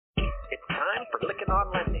for Lykken On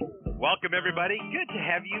Lending. Welcome, everybody. Good to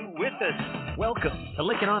have you with us. Welcome to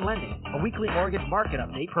Lykken On Lending, a weekly mortgage market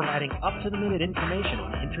update providing up-to-the-minute information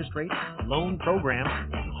on interest rates, loan programs,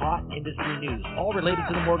 and hot industry news, all related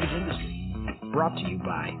to the mortgage industry. Brought to you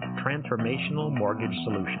by Transformational Mortgage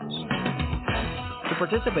Solutions. To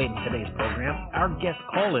participate in today's program, our guest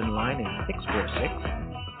call-in line is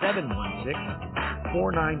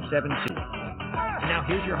 646-716-4972. Now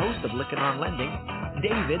here's your host of Lykken On Lending,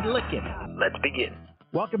 David Lykken. Let's begin.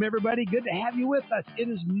 Welcome, everybody. Good to have you with us. It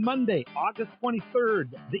is Monday, August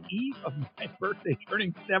 23rd, the eve of my birthday,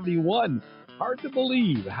 turning 71. Hard to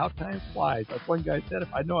believe how time flies. Like one guy said,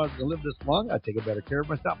 if I know I was going to live this long, I'd take better care of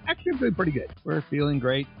myself. Actually, I'm doing pretty good. We're feeling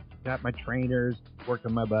great. Got my trainers,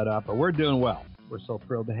 working my butt up, but we're doing well. We're so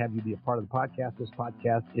thrilled to have you be a part of the podcast. This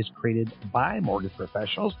podcast is created by mortgage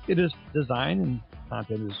professionals. It is designed and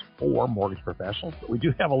content is for mortgage professionals, but we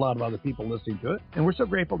do have a lot of other people listening to it. And we're so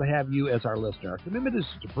grateful to have you as our listener. Our commitment is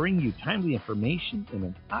to bring you timely information in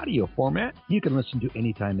an audio format you can listen to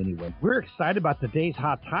anytime, anywhere. We're excited about today's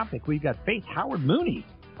hot topic. We've got Faith Howard Mooney,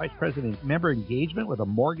 Vice President, Member Engagement with a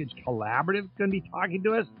Mortgage Collaborative, going to be talking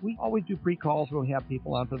to us. We always do pre-calls when we have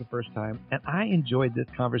people on for the first time, and I enjoyed this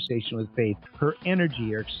conversation with Faith. Her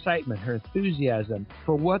energy, her excitement, her enthusiasm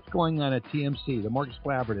for what's going on at TMC, the Mortgage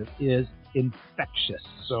Collaborative, is infectious.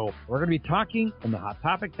 So we're going to be talking in the Hot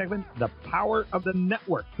Topic segment, the power of the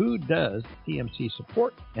network. Who does TMC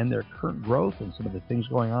support and their current growth and some of the things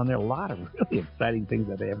going on there. A lot of really exciting things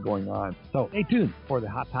that they have going on. So stay tuned for the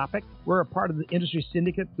Hot Topic. We're a part of the Industry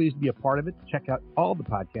Syndicate. Please be a part of it. Check out all the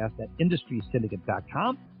podcasts at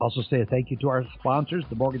industrysyndicate.com. Also say a thank you to our sponsors,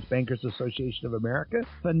 the Mortgage Bankers Association of America,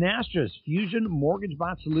 Finastra's Fusion Mortgage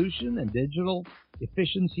Bot Solution and digital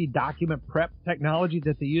efficiency document prep technology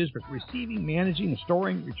that they use for receiving, managing,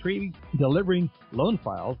 storing, retrieving, delivering loan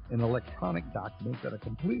files and electronic documents in a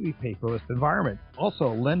completely paperless environment.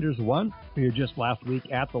 Also, Lenders One. We were just last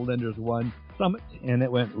week at the Lenders One Summit, and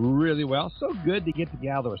it went really well. So good to get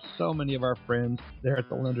together with so many of our friends there at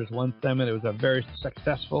the Lenders One Summit. It was a very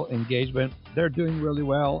successful engagement. They're doing really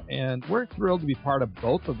well, and we're thrilled to be part of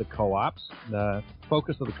both of the co-ops. The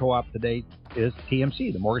focus of the co-op today is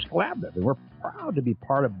TMC, the Mortgage Collaborative, and we're proud to be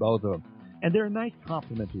part of both of them. And they're a nice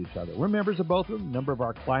complement to each other. We're members of both of them. A number of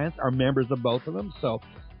our clients are members of both of them. So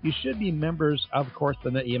you should be members, of course,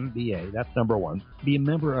 of the MBA. That's number one. Be a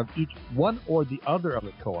member of each one or the other of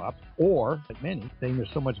the co-ops, or, like many, saying there's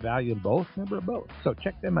so much value in both, member of both. So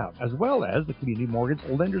check them out, as well as the Community Mortgage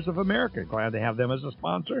Lenders of America. Glad to have them as a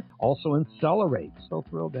sponsor. Also, Accelerate. So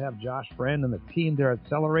thrilled to have Josh Friend and the team there at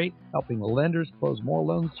Accelerate, helping lenders close more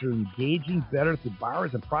loans through engaging better through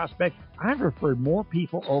borrowers and prospects. I've referred more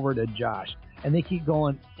people over to Josh. And they keep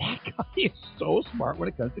going, that guy is so smart when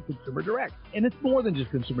it comes to consumer direct. And it's more than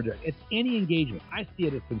just consumer direct. It's any engagement. I see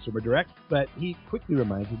it as consumer direct, but he quickly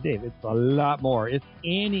reminds me, Dave, it's a lot more. It's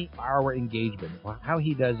any borrower engagement. How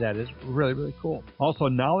he does that is really, really cool. Also,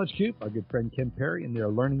 Knowledge Cube, our good friend Ken Perry and their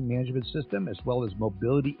learning management system, as well as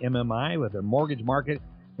Mobility MMI with their mortgage market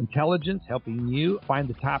intelligence, helping you find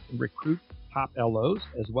the top and recruit top LOs,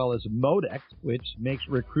 as well as Modex, which makes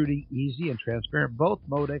recruiting easy and transparent. Both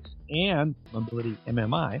Modex and Mobility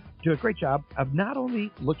MMI do a great job of not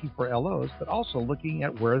only looking for LOs, but also looking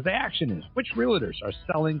at where the action is, which realtors are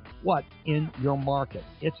selling what in your market.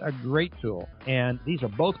 It's a great tool, and these are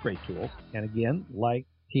both great tools. And again, like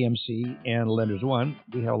TMC and Lenders One,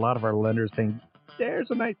 we have a lot of our lenders saying, there's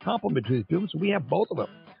a nice complement to these two, so we have both of them.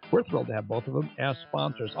 We're thrilled to have both of them as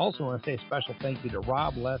sponsors. Also want to say a special thank you to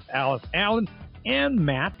Rob, Les, Alice, Alan, and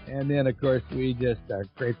Matt. And then, of course, we just are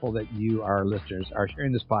grateful that you, our listeners, are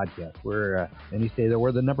sharing this podcast. Many say that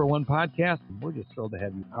we're the number one podcast. And we're just thrilled to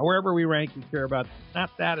have you. However we rank, we care about not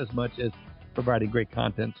that as much as providing great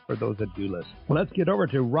content for those that do listen. Well, let's get over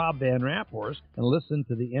to Rob Van Raphorst and listen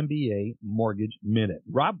to the MBA Mortgage Minute.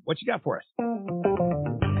 Rob, what you got for us?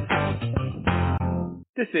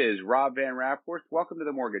 This is Rob Van Raphorst. Welcome to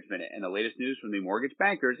the Mortgage Minute and the latest news from the Mortgage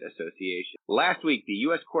Bankers Association. Last week, the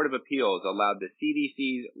U.S. Court of Appeals allowed the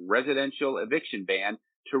CDC's residential eviction ban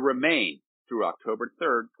to remain through October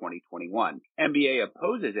 3rd, 2021. MBA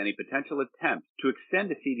opposes any potential attempt to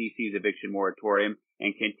extend the CDC's eviction moratorium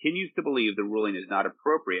and continues to believe the ruling is not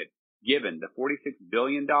appropriate given the $46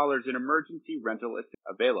 billion in emergency rental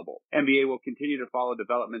available. MBA will continue to follow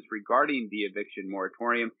developments regarding the eviction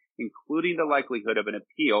moratorium, including the likelihood of an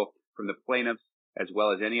appeal from the plaintiffs, as well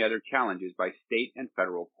as any other challenges by state and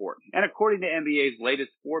federal courts. And according to MBA's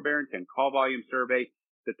latest forbearance and call volume survey,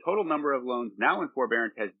 the total number of loans now in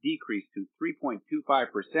forbearance has decreased to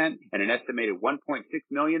 3.25%, and an estimated 1.6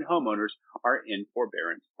 million homeowners are in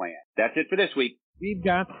forbearance plans. That's it for this week. we've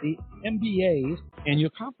got the MBA's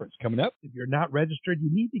annual conference coming up. If you're not registered, you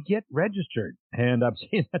need to get registered. And I'm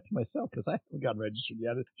saying that to myself because I haven't gotten registered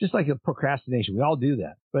yet. It's just like a procrastination. We all do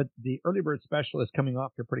that. But the early bird special is coming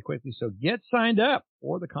off here pretty quickly. So get signed up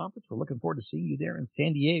for the conference. We're looking forward to seeing you there in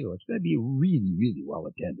San Diego. It's going to be really, really well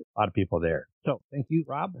attended. A lot of people there. So thank you,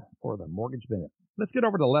 Rob, for the Mortgage Minute. Let's get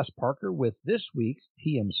over to Les Parker with this week's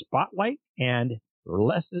TM Spotlight and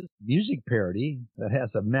Les's music parody that has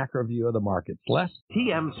a macro view of the markets. Les?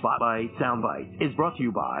 TM Spotlight Soundbite is brought to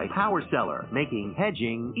you by Power Seller, making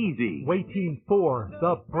hedging easy. Waiting for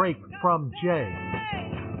the break from Jay.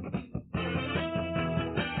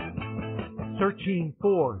 Searching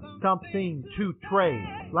for something to trade.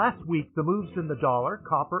 Last week, the moves in the dollar,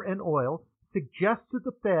 copper, and oil suggested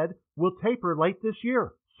the Fed will taper late this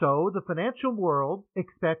year. So the financial world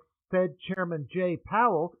expects Fed Chairman Jay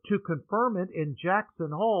Powell to confirm it in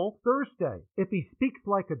Jackson Hole Thursday. If he speaks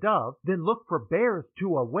like a dove, then look for bears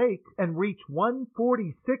to awake and reach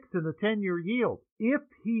 146 in the 10-year yield. If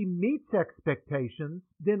he meets expectations,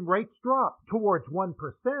 then rates drop towards 1%.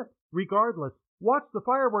 Regardless, watch the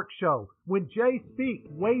fireworks show when Jay speaks,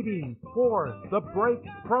 waiting for the break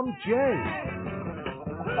from Jay.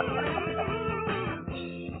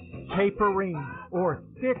 Tapering or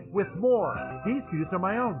stick with more. These views are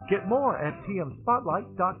my own. Get more at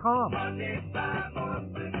tmspotlight.com.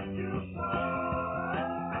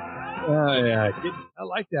 I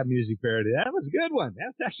like that music parody. That was a good one.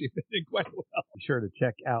 That's actually fitting quite well. Be sure to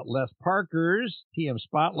check out Les Parker's TM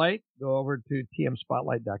Spotlight. Go over to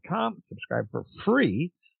tmspotlight.com. Subscribe for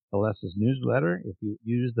free to Les's newsletter if you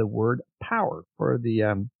use the word power for the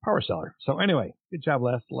Power Seller. So anyway, good job,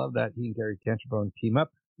 Les. Love that he and Gary Tenterbone team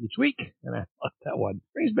up each week, and I love that one.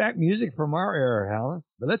 Brings back music from our era, Alice.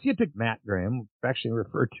 But let's get to Matt Graham, actually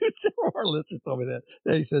referred to several of our listeners told me that.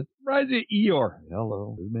 He says, Rising Eeyore.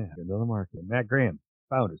 Hello, this is Matt, another market. Matt Graham,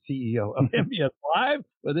 founder, CEO of MBS Live,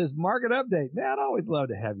 with his market update. Matt, I always love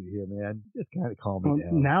to have you here, man. Just kind of calm me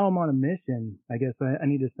down. Now I'm on a mission. I guess I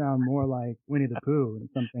need to sound more like Winnie the Pooh and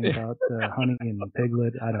something about honey and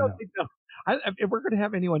piglet. I don't know. If we're going to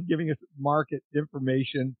have anyone giving us market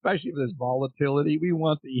information, especially for this volatility, we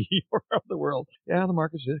want the Eeyore of the world. Yeah, the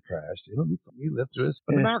markets just crashed. You lived through this,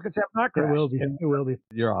 but the markets have not crashed. It will be. It will be.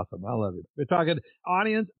 You're awesome. I love you. We're talking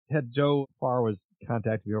audience. Had Joe Farr was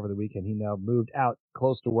contacted me over the weekend. He now moved out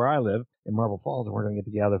close to where I live in Marble Falls, and we're going to get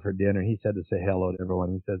together for dinner. He said to say hello to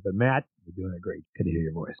everyone. He says, but Matt, you're doing it great. Good to hear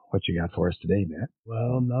your voice. What you got for us today, Matt?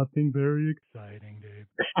 Well, nothing very exciting, Dave.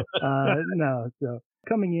 No, so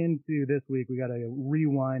coming into this week, we got to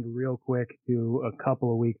rewind real quick to a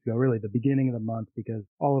couple of weeks ago, really the beginning of the month, because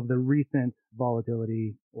all of the recent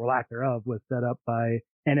volatility, or lack thereof, was set up by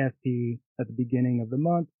NFP at the beginning of the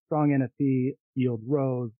month. Strong NFP, yield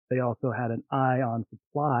rose. They also had an eye on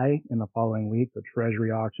supply in the following week, the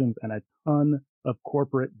treasury auctions, and a ton of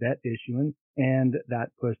corporate debt issuance, and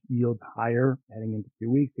that pushed yields higher heading into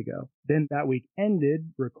 2 weeks ago. Then that week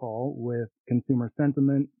ended, recall, with consumer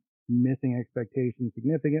sentiment missing expectations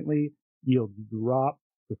significantly. Yields dropped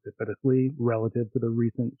precipitously relative to the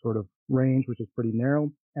recent sort of range, which is pretty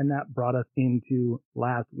narrow, and that brought us into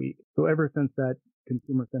last week. So ever since that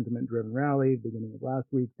consumer sentiment driven rally, beginning of last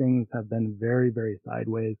week, things have been very, very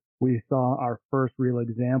sideways. We saw our first real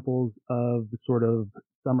examples of the sort of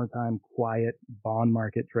summertime quiet bond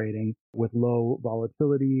market trading with low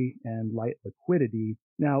volatility and light liquidity.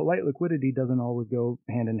 Now, light liquidity doesn't always go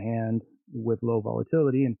hand in hand with low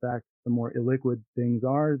volatility. In fact, the more illiquid things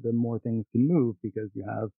are, the more things can move because you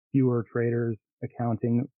have fewer traders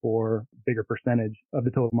accounting for a bigger percentage of the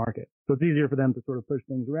total market. So it's easier for them to sort of push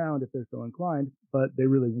things around if they're so inclined, but they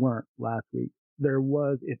really weren't last week. There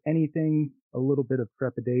was, if anything, a little bit of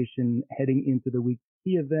trepidation heading into the week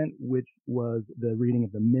key event, which was the reading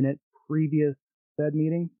of the minute previous Fed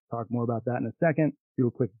meeting. Talk more about that in a second. Do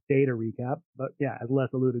a quick data recap. But yeah, as Les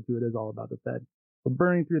alluded to, it is all about the Fed. So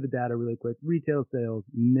burning through the data really quick, retail sales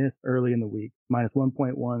missed early in the week, minus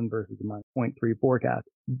 1.1 versus a minus 0.3 forecast.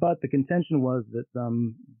 But the contention was that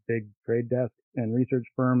some big trade desks and research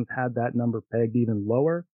firms had that number pegged even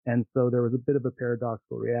lower. And so there was a bit of a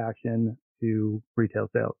paradoxical reaction to retail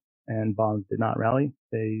sales, and bonds did not rally.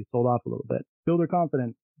 They sold off a little bit. Builder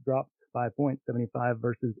confidence dropped 5 points, 75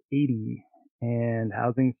 versus 80. And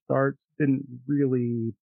housing starts didn't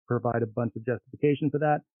really provide a bunch of justification for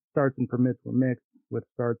that. Starts and permits were mixed, with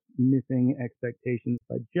starts missing expectations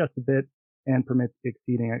by just a bit and permits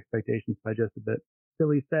exceeding expectations by just a bit.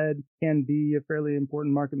 Philly Fed can be a fairly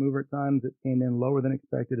important market mover at times. It came in lower than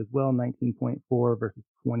expected as well, 19.4 versus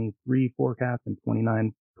 23 forecast and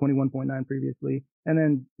 29.2 21.9 previously. And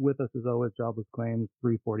then with us, as always, jobless claims,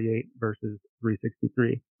 348 versus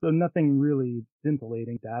 363. So nothing really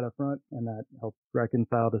scintillating data front, and that helps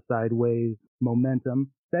reconcile the sideways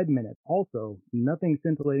momentum. Fed minutes, also nothing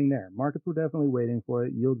scintillating there. Markets were definitely waiting for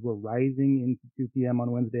it. Yields were rising into 2 p.m. on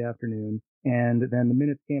Wednesday afternoon. And then the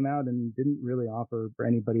minutes came out and didn't really offer for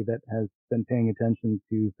anybody that has been paying attention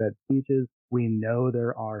to Fed speeches. We know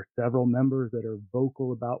there are several members that are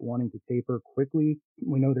vocal about wanting to taper quickly.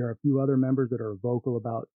 We know there are a few other members that are vocal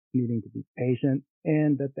about needing to be patient,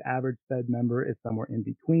 and that the average Fed member is somewhere in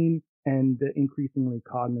between and increasingly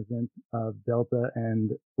cognizant of Delta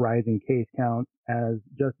and rising case counts as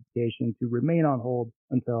justification to remain on hold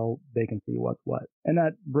until they can see what's what. And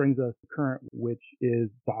that brings us to current, which is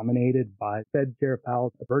dominated by Fed Chair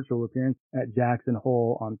Powell's virtual appearance at Jackson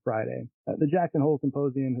Hole on Friday. The Jackson Hole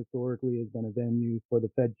Symposium historically has been a venue for the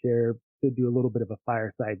Fed Chair to do a little bit of a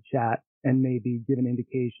fireside chat and maybe give an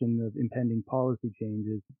indication of impending policy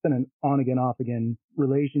changes. It's been an on-again, off-again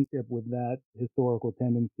relationship with that historical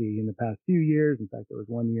tendency in the past few years. In fact, there was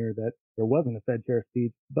one year that there wasn't a Fed chair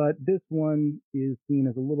speech, but this one is seen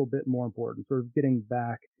as a little bit more important, sort of getting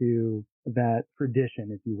back to that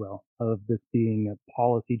tradition, if you will, of this being a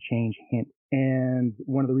policy change hint. And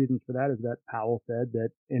one of the reasons for that is that Powell said that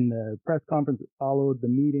in the press conference that followed the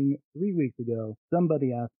meeting 3 weeks ago,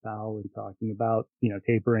 somebody asked Powell, talking about,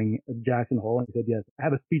 tapering Jackson Hole, and he said, yes, I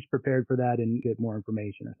have a speech prepared for that and get more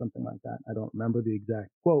information or something like that. I don't remember the exact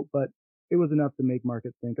quote, but it was enough to make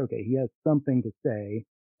markets think, okay, he has something to say,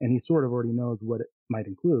 and he sort of already knows what it might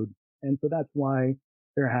include. And so that's why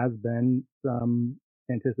there has been some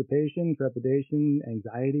anticipation, trepidation,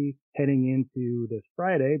 anxiety heading into this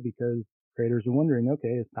Friday, because traders are wondering, okay,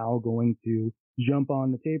 is Powell going to jump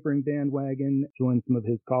on the tapering bandwagon, join some of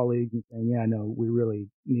his colleagues and saying, yeah, no, we really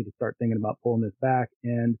need to start thinking about pulling this back.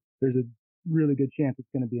 And there's a really good chance it's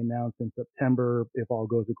going to be announced in September if all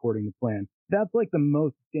goes according to plan. That's like the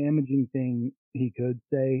most damaging thing he could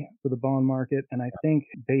say for the bond market. And I think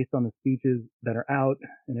based on the speeches that are out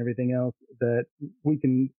and everything else, that we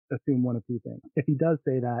can assume one of two things. If he does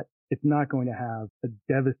say that, it's not going to have a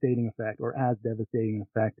devastating effect or as devastating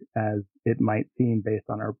effect as it might seem based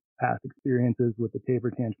on our past experiences with the taper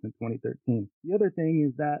tantrum in 2013. The other thing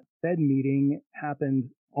is that Fed meeting happened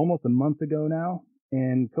almost a month ago now,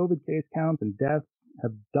 and COVID case counts and deaths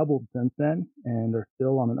have doubled since then and are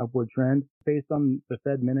still on an upward trend. Based on the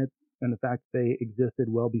Fed minutes and the fact that they existed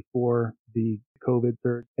well before the COVID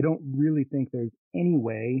surge, I don't really think there's any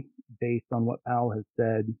way, based on what Powell has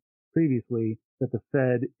said previously, that the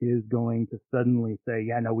Fed is going to suddenly say,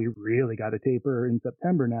 yeah, no, we really got to taper in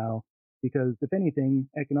September now, because if anything,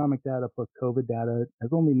 economic data plus COVID data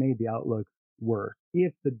has only made the outlook worse.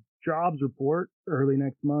 If the jobs report early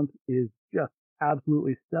next month is just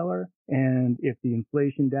absolutely stellar, and if the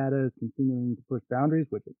inflation data is continuing to push boundaries,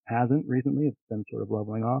 which it hasn't recently, it's been sort of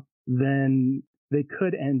leveling off, then they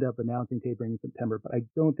could end up announcing tapering in September. But I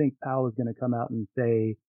don't think Powell is going to come out and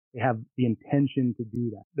say they have the intention to do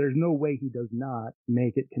that. There's no way he does not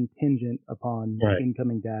make it contingent upon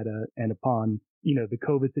incoming data and upon, the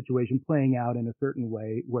COVID situation playing out in a certain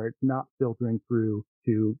way where it's not filtering through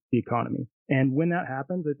to the economy. And when that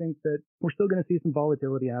happens, I think that we're still going to see some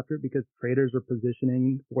volatility after it, because traders are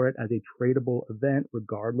positioning for it as a tradable event,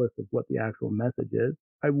 regardless of what the actual message is.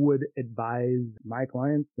 I would advise my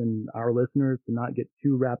clients and our listeners to not get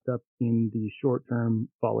too wrapped up in the short-term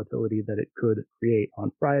volatility that it could create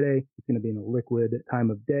on Friday. It's going to be in a liquid time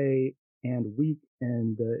of day and week,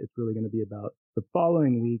 and it's really going to be about the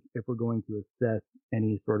following week if we're going to assess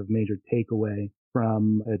any sort of major takeaway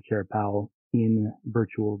from Chair Powell in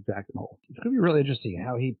virtual Jackson Hole. It's going to be really interesting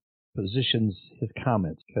how he positions his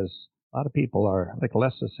comments, because a lot of people are, like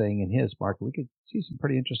Les is saying in his market, we could see some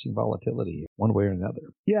pretty interesting volatility one way or another.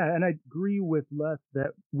 Yeah, and I agree with Les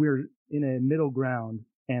that we're in a middle ground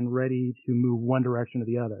and ready to move one direction or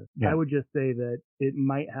the other. Yeah. I would just say that it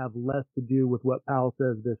might have less to do with what Powell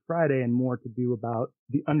says this Friday and more to do about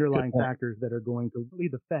the underlying factors that are going to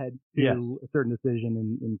lead the Fed to a certain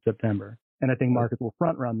decision in September. And I think markets will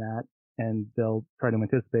front run that, and they'll try to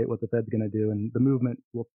anticipate what the Fed's going to do. And the movement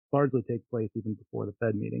will largely take place even before the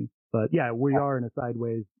Fed meeting. But yeah, we are in a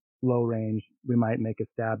sideways low range. We might make a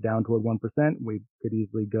stab down toward 1%. We could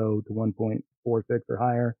easily go to 1.46 or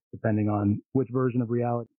higher, depending on which version of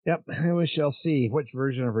reality. Yep, we shall see which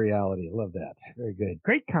version of reality. I love that. Very good.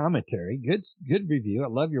 Great commentary. Good review. I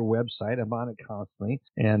love your website. I'm on it constantly.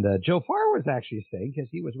 And Joe Farr was actually saying, because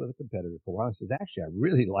he was with a competitor for a while, he says, actually, I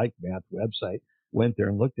really like Matt's website. Went there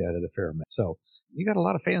and looked at it a fair amount. So you got a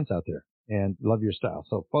lot of fans out there. and love your style.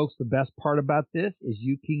 So, folks, the best part about this is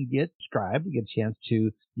you can get subscribed. You get a chance to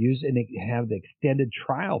use and have the extended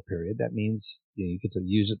trial period. That means you get to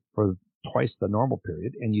use it for twice the normal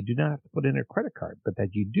period, and you do not have to put in a credit card, but that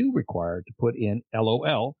you do require to put in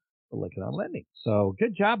LOL for Lykken on Lending. So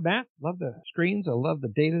good job, Matt. Love the screens. I love the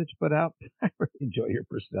data that you put out. I really enjoy your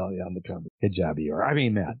personality on the company. Good job, Eeyore. I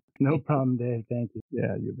mean, Matt. No problem, Dave. Thank you.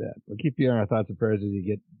 Yeah, you bet. We'll keep you in our thoughts and prayers as you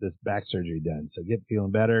get this back surgery done. So get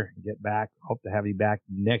feeling better, get back. Hope to have you back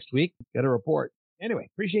next week. Get a report. Anyway,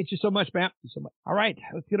 appreciate you so much, Matt. Thank you so much. All right,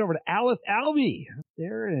 let's get over to Alice Alvey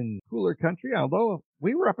there in cooler country. Although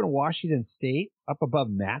we were up in Washington State, up above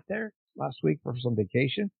Matt there last week for some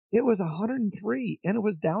vacation. It was 103, and it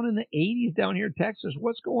was down in the 80s down here in Texas.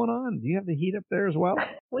 What's going on? Do you have the heat up there as well?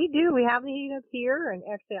 We do. We have the heat up here. And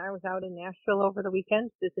actually, I was out in Nashville over the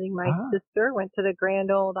weekend visiting my sister. Went to the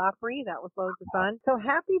Grand Ole Opry. That was loads of fun. So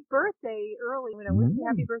happy birthday early. I wish you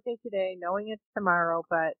happy birthday today, knowing it's tomorrow.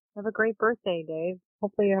 But have a great birthday, Dave.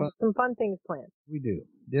 Hopefully you have some fun things planned. We do.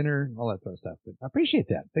 Dinner, all that sort of stuff. But I appreciate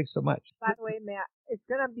that. Thanks so much. By the way, Matt, it's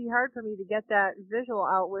going to be hard for me to get that visual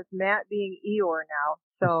out with Matt being Eeyore now.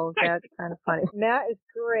 So that's kind of funny. Matt is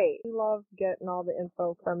great. We love getting all the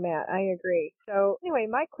info from Matt. I agree. So anyway,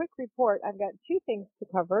 my quick report, I've got two things to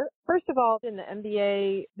cover. First of all, in the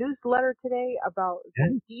MBA newsletter today about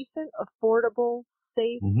the decent, affordable,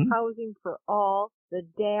 safe housing for all, the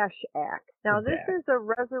DASH Act. Now, this is a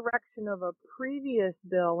resurrection of a previous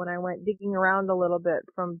bill when I went digging around a little bit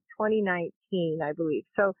from 2019, I believe.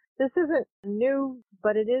 So this isn't new,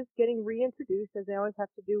 but it is getting reintroduced, as they always have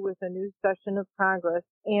to do with a new session of Congress.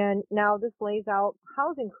 And now this lays out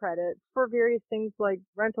housing credits for various things like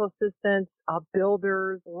rental assistance,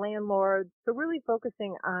 builders, landlords. So really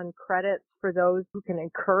focusing on credits for those who can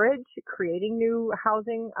encourage creating new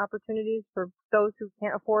housing opportunities for those who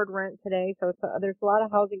can't afford rent today. So there's a lot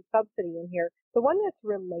of housing subsidy in here. The one that's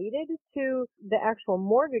related to the actual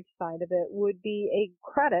mortgage side of it would be a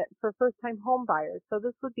credit for first-time home buyers. So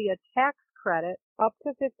this would be a tax credit up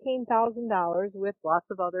to $15,000 with lots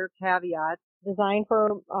of other caveats designed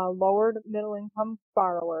for lower to middle income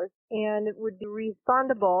borrowers, and it would be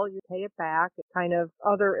refundable. You pay it back. It's kind of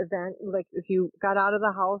other event, like if you got out of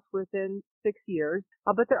the house within 6 years.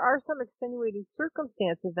 But there are some extenuating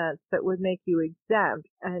circumstance events that would make you exempt,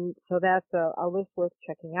 and so that's a list worth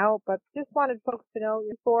checking out. But just wanted folks to know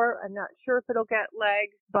before. I'm not sure if it'll get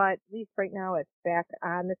legs, but at least right now it's back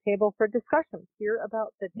on the table for discussion. Hear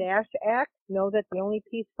about the DASH Act. Know that the only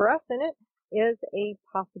piece for us in it is a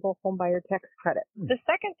possible homebuyer tax credit. The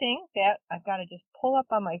second thing that I've got to just pull up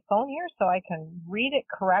on my phone here so I can read it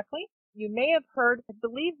correctly. You may have heard, I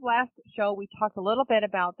believe last show we talked a little bit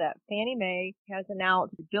about that Fannie Mae has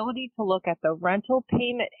announced the ability to look at the rental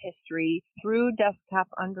payment history through desktop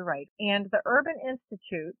underwriting. And the Urban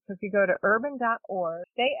Institute, so if you go to urban.org,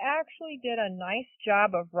 they actually did a nice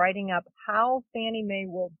job of writing up how Fannie Mae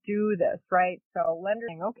will do this, right? So lenders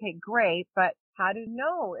saying, okay, great, but how to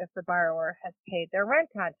know if the borrower has paid their rent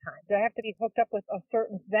on time? Do I have to be hooked up with a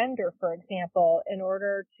certain vendor, for example, in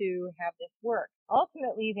order to have this work?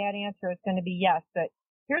 Ultimately, that answer is going to be yes, but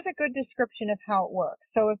here's a good description of how it works.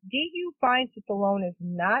 So if DU finds that the loan is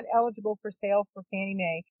not eligible for sale for Fannie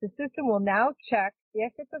Mae, the system will now check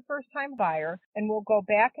if it's a first-time buyer, and we'll go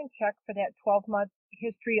back and check for that 12-month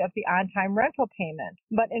history of the on-time rental payment.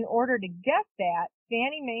 But in order to get that,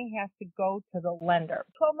 Fannie Mae has to go to the lender.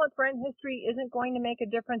 12-month rent history isn't going to make a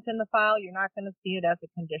difference in the file. You're not going to see it as a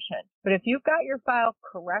condition. But if you've got your file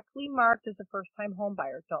correctly marked as a first-time home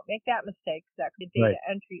buyer, don't make that mistake. That could be a data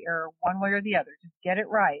entry error one way or the other. Just get it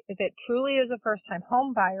right. If it truly is a first-time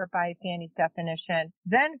home buyer by Fannie's definition,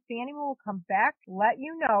 then Fannie will come back, let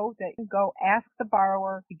you know that you go ask the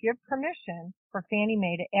borrower to give permission for Fannie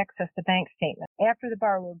Mae to access the bank statement. After the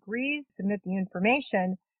borrower agrees to submit the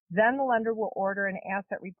information, then the lender will order an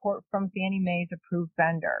asset report from Fannie Mae's approved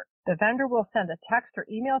vendor. The vendor will send a text or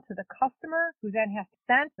email to the customer, who then has to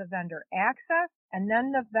send the vendor access, and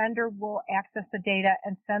then the vendor will access the data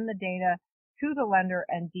and send the data to the lender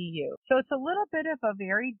and DU. So it's a little bit of a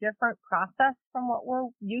very different process from what we're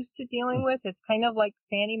used to dealing with. It's kind of like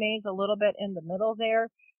Fannie Mae's a little bit in the middle there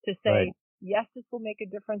to say, yes, this will make a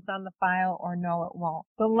difference on the file, or no, it won't.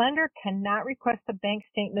 The lender cannot request the bank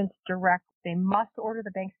statements direct. They must order the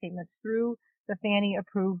bank statements through the Fannie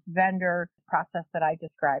approved vendor process that I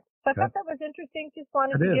described. So I thought that was interesting. Just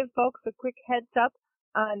wanted to give folks a quick heads up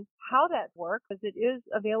on how that works, because it is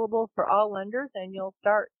available for all lenders, and you'll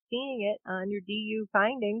start seeing it on your DU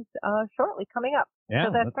findings shortly coming up. Yeah,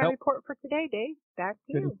 so that's my report for today, Dave. Back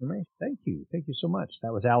to Good you. information. Thank you. Thank you so much.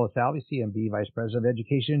 That was Alice Alvey, CMB Vice President of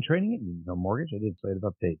Education and Training at Unionville Mortgage. I did Slate of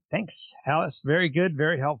Update. Thanks, Alice. Very good.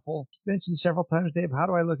 Very helpful. Mentioned several times, Dave, how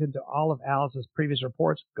do I look into all of Alice's previous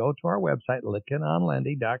reports? Go to our website,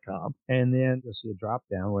 LickenOnLending.com, and then you'll see a drop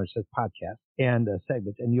down where it says podcast and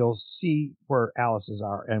segments, and you'll see where Alice's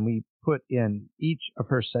are. And we put in each of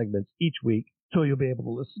her segments each week, so you'll be able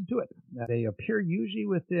to listen to it. They appear usually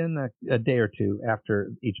within a day or two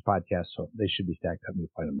after each podcast, so they should be stacked up. You'll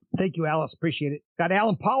find them. Thank you, Alice. Appreciate it. Got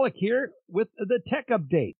Alan Pollock here with the tech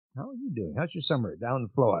update. How are you doing? How's your summer down in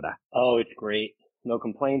Florida? Oh, it's great. No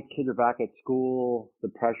complaints. Kids are back at school. The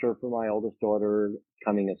pressure for my oldest daughter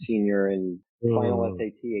becoming a senior and final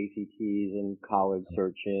SAT, ACTs, and college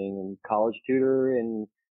searching, and college tutor and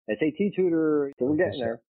SAT tutor. So we're getting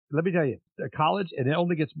there. Let me tell you, college, and it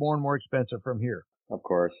only gets more and more expensive from here. Of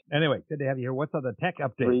course. Anyway, good to have you here. What's on the tech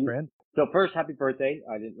update, friend? So first, happy birthday.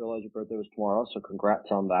 I didn't realize your birthday was tomorrow, so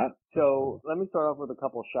congrats on that. So let me start off with a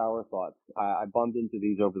couple shower thoughts. I bumped into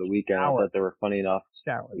these over the weekend. I thought they were funny enough.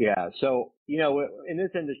 Shower. Yeah. So, you know, in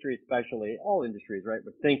this industry especially, all industries, right,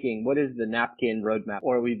 we're thinking, what is the napkin roadmap?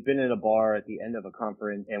 Or we've been in a bar at the end of a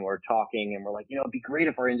conference and we're talking and we're like, you know, it'd be great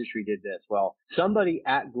if our industry did this. Well, somebody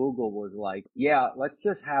at Google was like, yeah, let's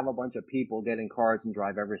just have a bunch of people get in cars and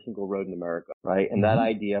drive every single road in America, right? And that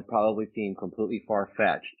idea probably seemed completely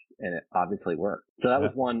far-fetched. And it obviously worked. So that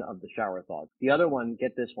was one of the shower thoughts. The other one,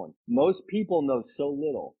 get this one. Most people know so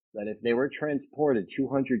little that if they were transported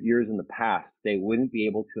 200 years in the past, they wouldn't be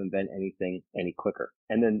able to invent anything any quicker.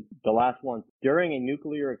 And then the last one, during a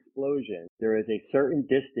nuclear explosion, there is a certain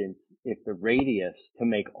distance if the radius to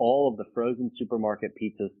make all of the frozen supermarket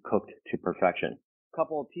pizzas cooked to perfection.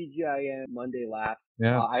 Couple of TGIM Monday laughs.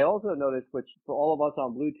 Yeah. I also noticed, which for all of us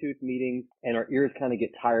on Bluetooth meetings and our ears kind of get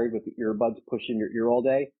tired with the earbuds pushed in your ear all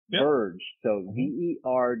day, Verge, so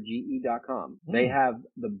VERGE.com. They have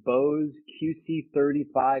the Bose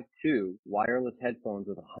QC35 II wireless headphones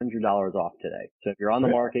with $100 off today. So if you're on the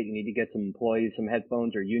market, you need to get some employees some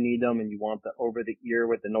headphones, or you need them and you want the over the ear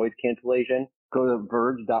with the noise cancellation, go to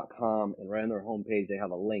Verge.com, and right on their homepage they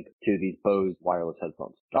have a link to these Bose wireless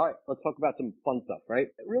headphones. All right, let's talk about some fun stuff, right?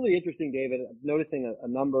 Really interesting, David. I'm noticing a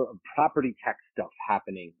number of property tech stuff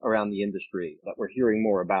happening around the industry that we're hearing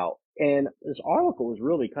more about. And this article was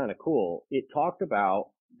really kind of cool. It talked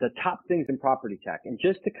about the top things in property tech. And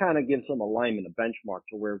just to kind of give some alignment, a benchmark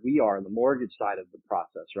to where we are in the mortgage side of the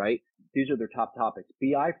process, right? These are their top topics.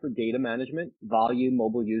 BI for data management, volume,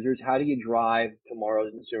 mobile users. How do you drive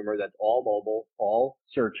tomorrow's consumer that's all mobile, all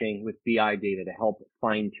searching with BI data to help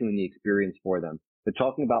fine tune the experience for them? They're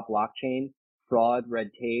talking about blockchain, fraud,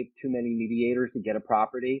 red tape, too many mediators to get a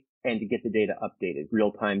property, and to get the data updated.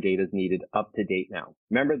 Real-time data is needed, up to date now.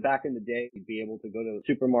 Remember back in the day, you'd be able to go to a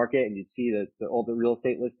supermarket and you'd see all the real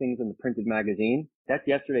estate listings in the printed magazine. That's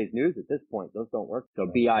yesterday's news at this point. Those don't work. So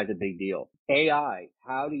BI is a big deal. AI,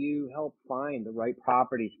 how do you help find the right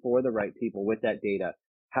properties for the right people with that data?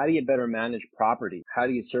 How do you better manage property? How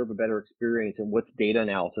do you serve a better experience? And what's data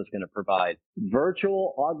analysis going to provide?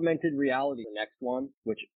 Virtual augmented reality, the next one,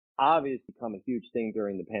 which obviously become a huge thing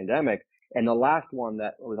during the pandemic. And the last one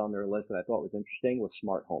that was on their list that I thought was interesting was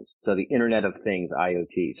smart homes. So the Internet of Things,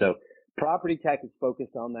 IoT. So property tech is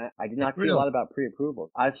focused on that. I did not see a lot about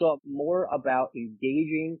pre-approvals. I saw more about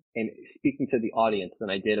engaging and speaking to the audience than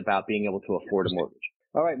I did about being able to afford a mortgage.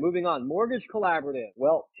 All right, moving on. Mortgage Collaborative.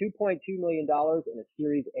 Well, $2.2 million in a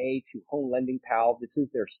Series A to Home Lending Pal. This is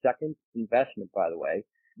their second investment, by the way.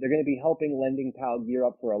 They're going to be helping Lending Pal gear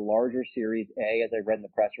up for a larger Series A, as I read in the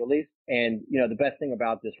press release. And, you know, the best thing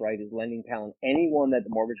about this, right, is Lending Pal and anyone that the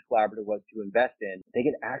Mortgage Collaborative was to invest in, they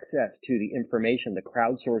get access to the information, the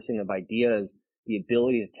crowdsourcing of ideas, the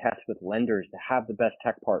ability to test with lenders, to have the best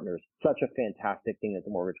tech partners. Such a fantastic thing that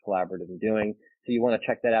the Mortgage Collaborative is doing. So you want to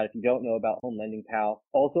check that out if you don't know about Home Lending Pal.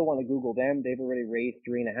 Also want to Google them. They've already raised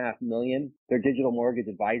 $3.5 million. Their digital mortgage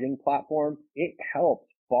advising platform, it helps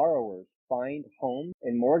borrowers find home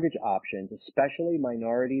and mortgage options, especially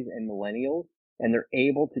minorities and millennials. And they're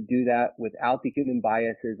able to do that without the human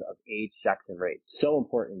biases of age, sex, and race. So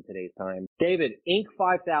important in today's time. David, Inc.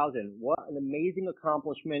 5000. What an amazing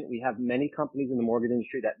accomplishment. We have many companies in the mortgage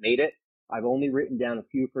industry that made it. I've only written down a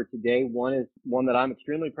few for today. One is one that I'm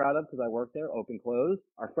extremely proud of because I work there, Open Close.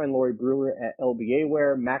 Our friend Lori Brewer at LBA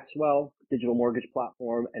Ware, Maxwell, digital mortgage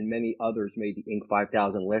platform, and many others made the Inc.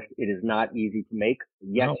 5000 list. It is not easy to make.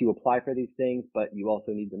 Yes, you apply for these things, but you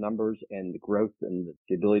also need the numbers and the growth and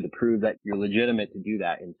the ability to prove that you're legitimate to do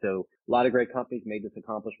that. And so a lot of great companies made this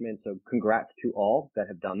accomplishment. So congrats to all that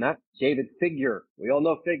have done that. David, Figure. We all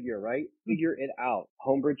know Figure, right? Figure it out.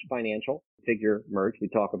 Homebridge Financial. Figure merge. We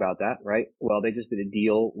talk about that, right? Well, they just did a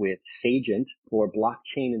deal with Sagent for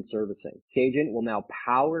blockchain and servicing. Sagent will now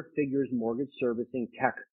power Figure's mortgage servicing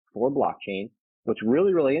tech for blockchain. What's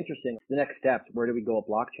really, really interesting, the next steps, where do we go with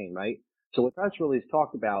blockchain, right? So what press release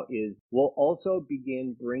talked about is we'll also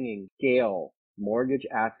begin bringing scale mortgage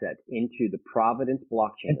assets into the Providence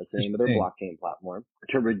blockchain, that's the name of their blockchain platform,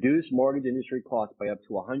 to reduce mortgage industry costs by up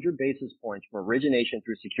to 100 basis points from origination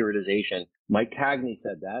through securitization. Mike Cagney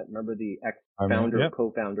said that. Remember the ex-founder,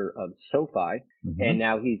 co-founder of SoFi, and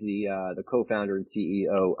now he's the co-founder and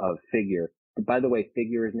CEO of Figure. And by the way,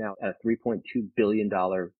 Figure is now at a $3.2 billion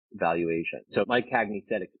valuation. So Mike Cagney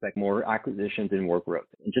said expect more acquisitions and more growth.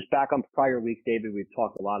 And just back on prior weeks, David, we've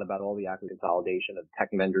talked a lot about all the consolidation of tech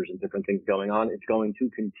vendors and different things going on. It's going to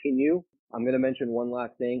continue. I'm going to mention one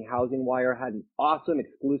last thing. Housing Wire had an awesome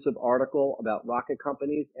exclusive article about rocket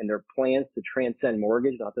companies and their plans to transcend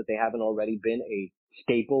mortgage. Not that they haven't already been a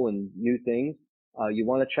staple in new things. You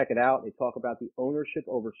want to check it out. They talk about the ownership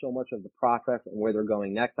over so much of the process and where they're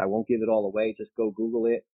going next. I won't give it all away. Just go Google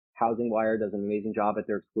it. Housing Wire does an amazing job at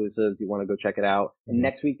their exclusives. You want to go check it out. And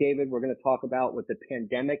next week, David, we're going to talk about what the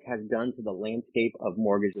pandemic has done to the landscape of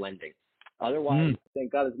mortgage lending. Otherwise,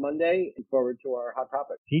 thank God it's Monday. Look forward to our hot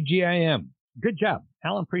topic. TGIM. Good job.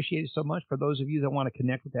 Alan, appreciate it so much. For those of you that want to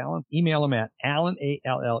connect with Alan, email him at Alan,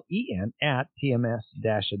 ALLEN, at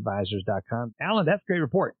tms-advisors.com. Alan, that's a great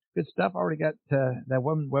report. Good stuff. Already got that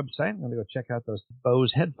one website. I'm going to go check out those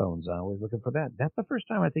Bose headphones. I'm always looking for that. That's the first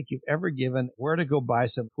time I think you've ever given where to go buy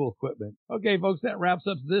some cool equipment. Okay, folks, that wraps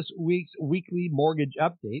up this week's weekly mortgage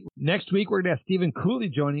update. Next week, we're going to have Stephen Cooley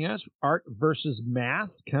joining us, Art versus Math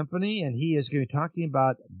Company, and he is going to be talking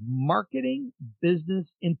about marketing business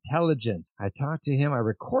intelligence. I talked to him. I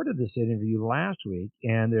recorded this interview last week,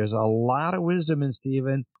 and there's a lot of wisdom in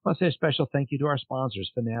Stephen. I want to say a special thank you to our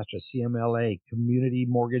sponsors, Finastra, CMLA, Community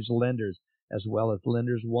Mortgage Lenders, as well as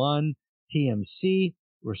Lenders One, TMC.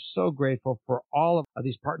 We're so grateful for all of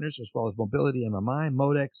these partners, as well as Mobility, MMI,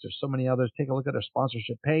 Modex. There's so many others. Take a look at our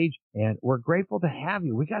sponsorship page, and we're grateful to have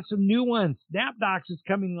you. We got some new ones. SnapDocs is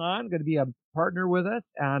coming on, going to be a partner with us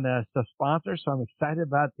and a sponsor, so I'm excited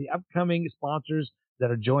about the upcoming sponsors that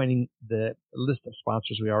are joining the list of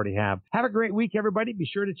sponsors we already have. Have a great week, everybody. Be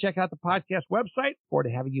sure to check out the podcast website. Forward to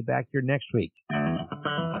having you back here next week.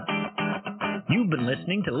 You've been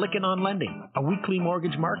listening to Lykken on Lending, a weekly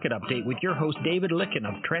mortgage market update with your host, David Lykken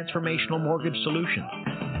of Transformational Mortgage Solutions.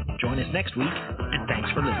 Join us next week, and thanks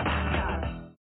for listening.